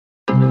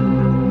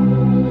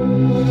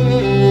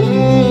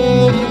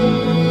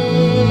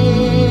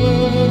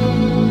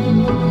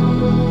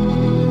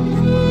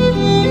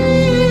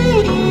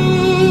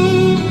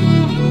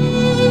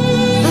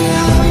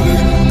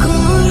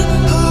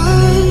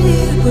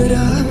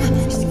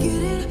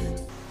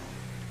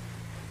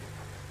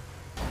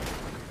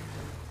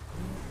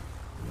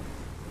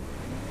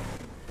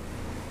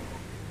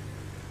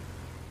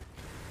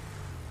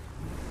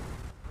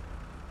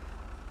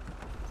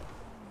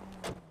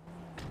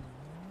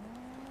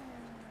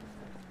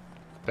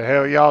The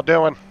hell y'all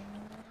doing?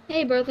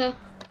 Hey Bertha.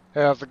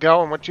 How's it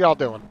going? What y'all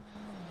doing?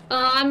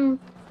 I'm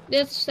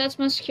that's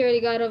my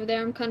security guard over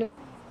there. I'm kind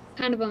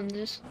of on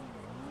this.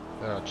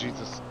 Oh,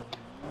 Jesus.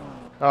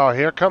 Oh,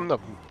 here come the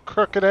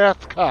crooked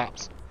ass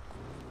cops.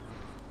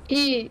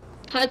 He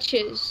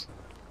touches.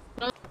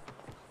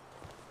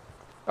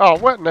 Oh,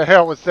 what in the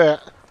hell was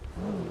that?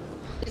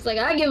 He's like,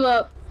 I give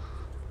up.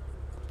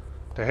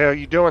 The hell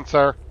you doing,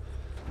 sir?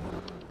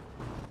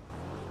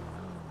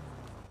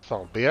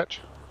 Son of a bitch.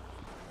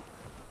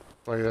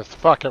 Look at this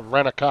fucking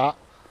rent-a-cop.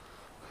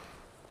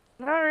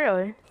 Not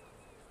really.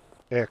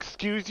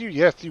 Excuse you?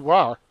 Yes, you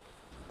are.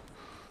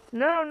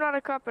 No, I'm not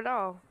a cop at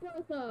all.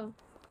 Bertha.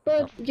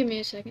 Oh, Give me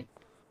a second.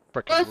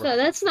 frickin' Bertha,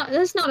 that's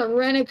not a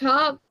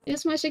rent-a-cop.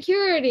 It's my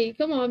security.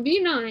 Come on,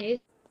 be nice.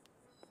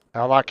 I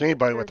don't like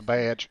anybody with a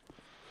Seriously. badge.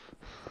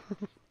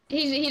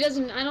 He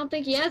doesn't. I don't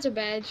think he has a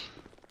badge.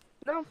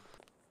 No,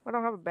 I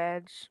don't have a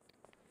badge.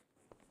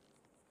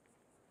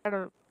 I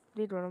don't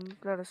need one.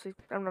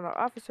 I'm not an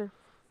officer.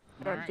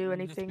 I don't do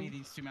Just be anything.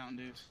 these two Mountain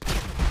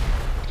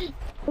Dews.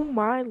 Oh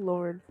my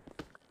lord.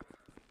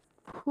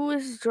 Who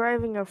is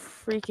driving a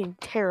freaking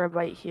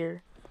terabyte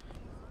here?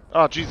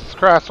 Oh, Jesus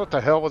Christ, what the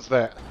hell was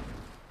that?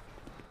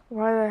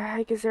 Why the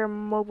heck is there a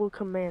mobile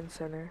command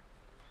center?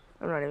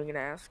 I'm not even gonna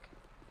ask.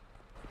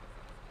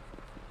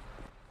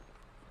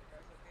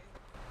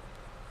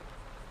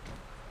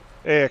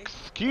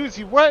 Excuse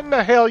you, what in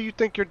the hell you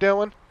think you're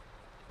doing?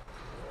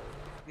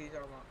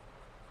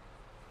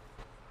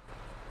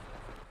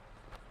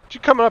 You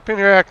coming up in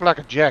here acting like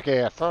a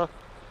jackass, huh?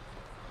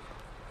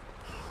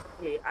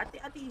 Yeah, I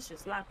think you should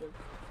slap him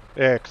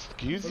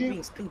Excuse for you?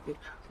 being stupid.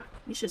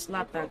 You should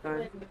slap that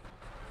guy.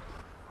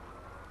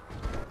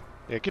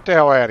 Yeah, get the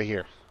hell out of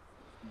here.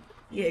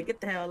 Yeah, get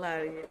the hell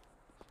out of here.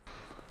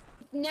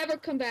 Never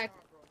come back.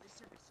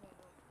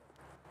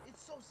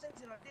 It's so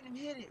sensitive, I didn't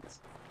hit it.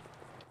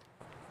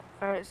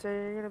 Alright, so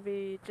you're gonna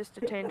be just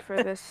detained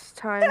for this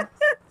time.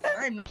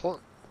 I'm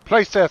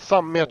Place that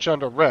some Mitch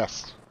under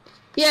arrest.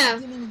 Yeah,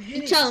 didn't even you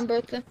hit tell it. him,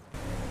 Bertha.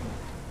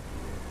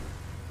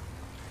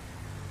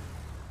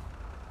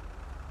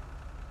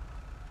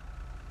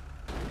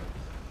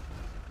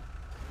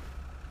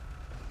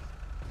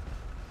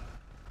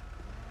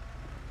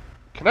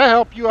 Can I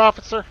help you,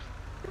 officer?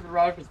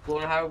 Rogers,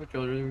 Florida Highway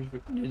Patrol.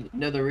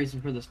 Know the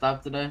reason for the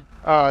stop today?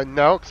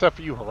 No, except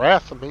for you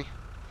harassing me.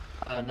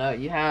 No,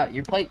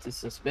 your plates is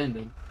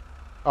suspended.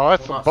 Oh,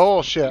 that's Well, some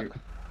not suspended.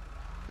 bullshit.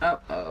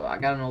 Oh, I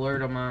got an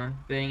alert on my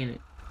thing and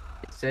it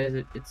says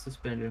it's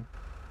suspended.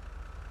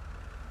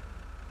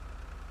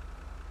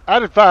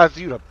 I'd advise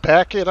you to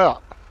back it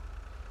up.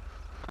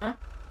 Huh?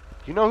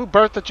 You know who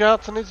Bertha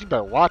Johnson is? You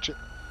better watch it.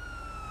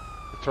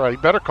 That's right, you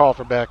better call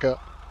for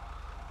backup.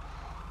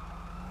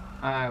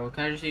 Alright, well,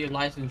 can I just see your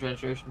license,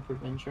 registration,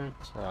 proof of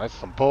insurance? Oh, that's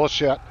some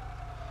bullshit.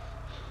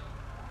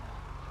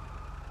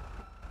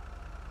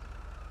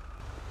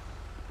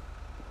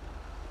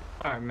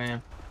 Alright,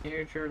 man.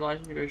 Here's your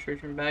license,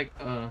 registration back.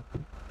 I'm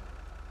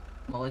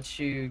gonna let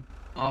you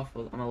off.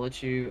 I'm gonna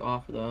let you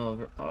off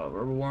the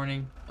verbal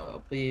warning.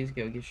 Please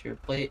go get your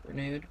plate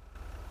renewed.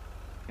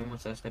 And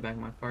once I step back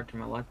in my car, turn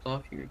my lights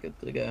off, you're good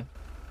to go.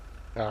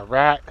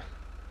 Alright.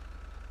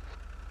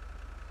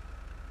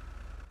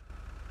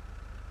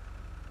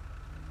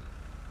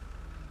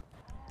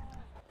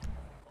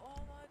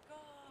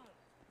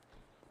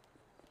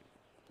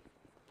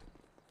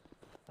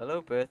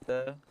 Hello,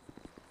 Bertha.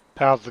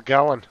 How's it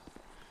going?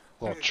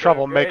 Little Doing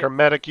troublemaker great.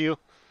 medic you.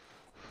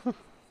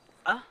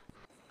 Huh?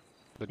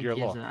 But you're a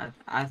little...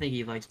 I think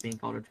he likes being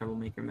called a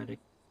troublemaker medic.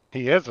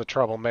 He is a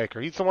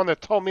troublemaker. He's the one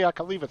that told me I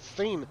could leave a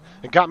scene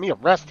and got me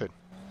arrested.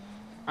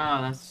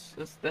 Oh,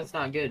 that's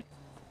not good.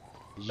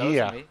 That was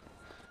Yeah. me.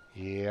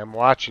 Yeah, I'm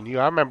watching you.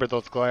 I remember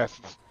those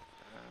glasses.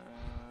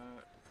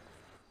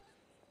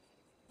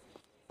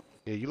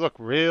 Yeah, you look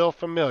real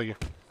familiar.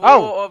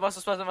 Oh! Oh,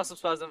 muscle spasm, muscle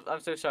spasm. I'm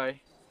so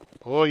sorry.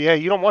 Oh, yeah,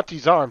 you don't want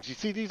these arms. You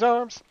see these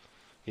arms?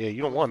 Yeah,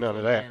 you don't Those want are none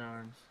of some that. man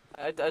arms.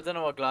 I don't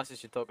know what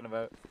glasses you're talking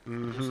about. Those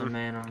are Mm-hmm. some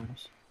man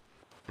arms.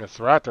 That's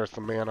right, there's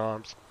some man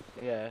arms.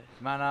 Yeah,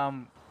 man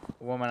arm,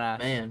 woman ass.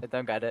 Man. I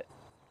don't get it.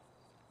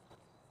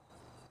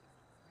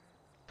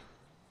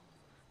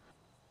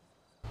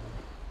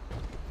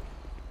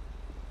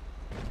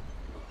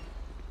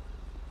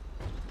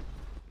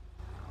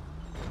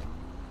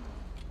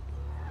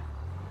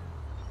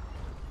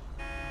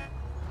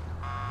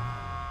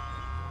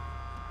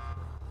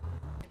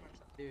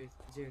 Dude,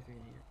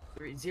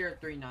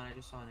 039. I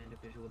just saw an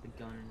individual with a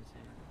gun in his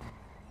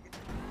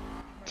hand.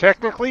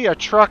 Technically, a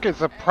truck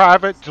is a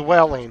private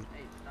dwelling.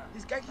 Hey, stop.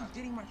 This guy keeps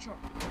getting my truck.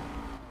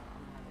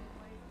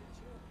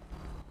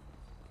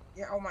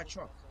 Yeah, out my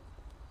truck.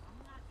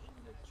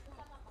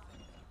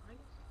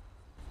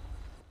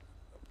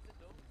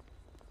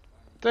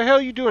 The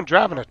hell you doing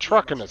driving a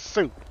truck in a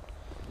suit?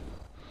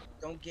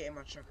 Don't get in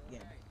my truck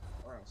again,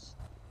 or else.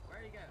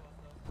 Where'd he go?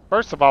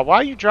 First of all, why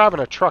are you driving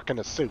a truck in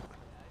a suit?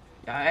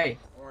 Yeah, hey,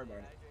 Don't worry about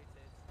it.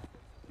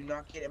 Do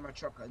not get in my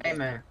truck again. hey,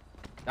 man.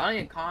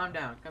 Donnie, calm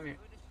down. Come here.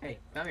 Hey,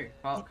 come here.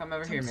 Come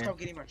over Tell here, me man. Stop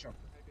getting my truck.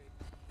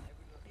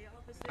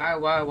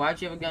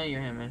 Why'd you have a gun in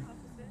your hand, man?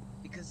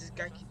 Because this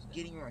guy keeps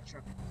getting in my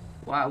truck.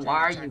 Why Trying to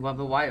are attack you? me.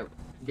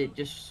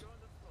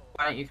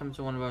 Why don't you come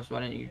to one of us?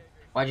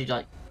 Why'd you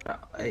like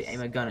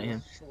aim a gun at I him?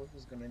 wasn't sure what he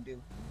was gonna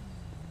do.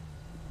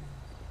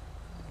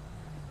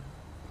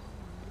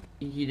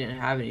 He didn't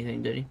have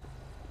anything, did he?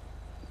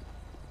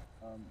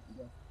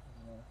 Yeah.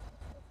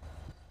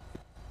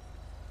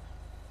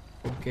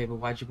 Okay, but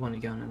why'd you point a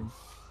gun at him?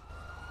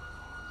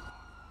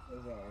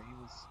 Because he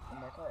was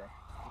in my car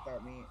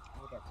without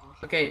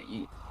permission. Okay,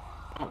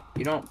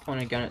 you don't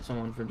point a gun at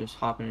someone for just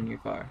hopping in your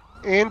car.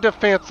 In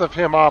defense of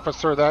him,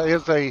 officer, that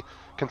is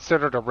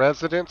considered a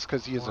residence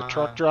because he is a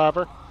truck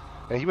driver,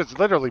 and he was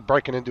literally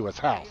breaking into his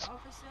house.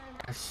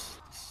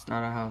 It's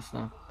not a house,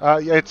 though.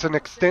 Yeah, it's an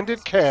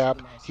extended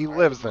cab. He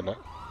lives in it.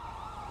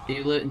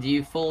 Do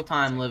you full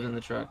time live in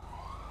the truck?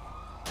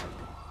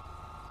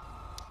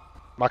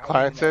 My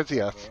client says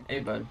yes. Hey,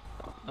 bud.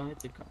 Don't hit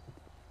the car.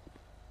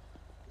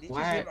 Did you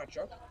Why- hit my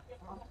truck?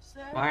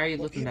 Why are you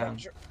Well, looking hit my down?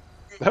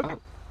 truck.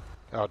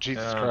 Oh,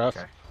 Jesus Christ.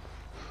 Okay.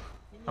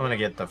 I'm gonna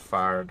get the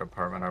fire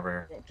department over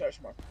here. Don't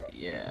touch my truck.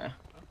 Yeah.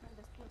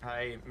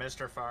 Hey,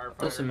 Mr.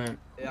 Firefighter. Listen, man.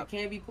 Yeah. You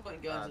can't be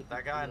pointing guns at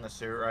That guy in people. the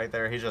suit right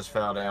there, he just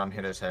fell down,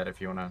 hit his head.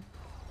 If you wanna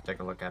take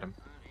a look at him.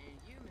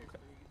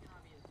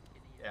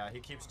 Yeah, he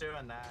keeps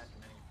doing that,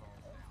 and then he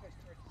falls.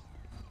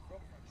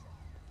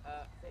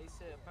 Hey,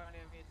 sir, apparently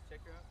I'm here to check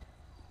her out.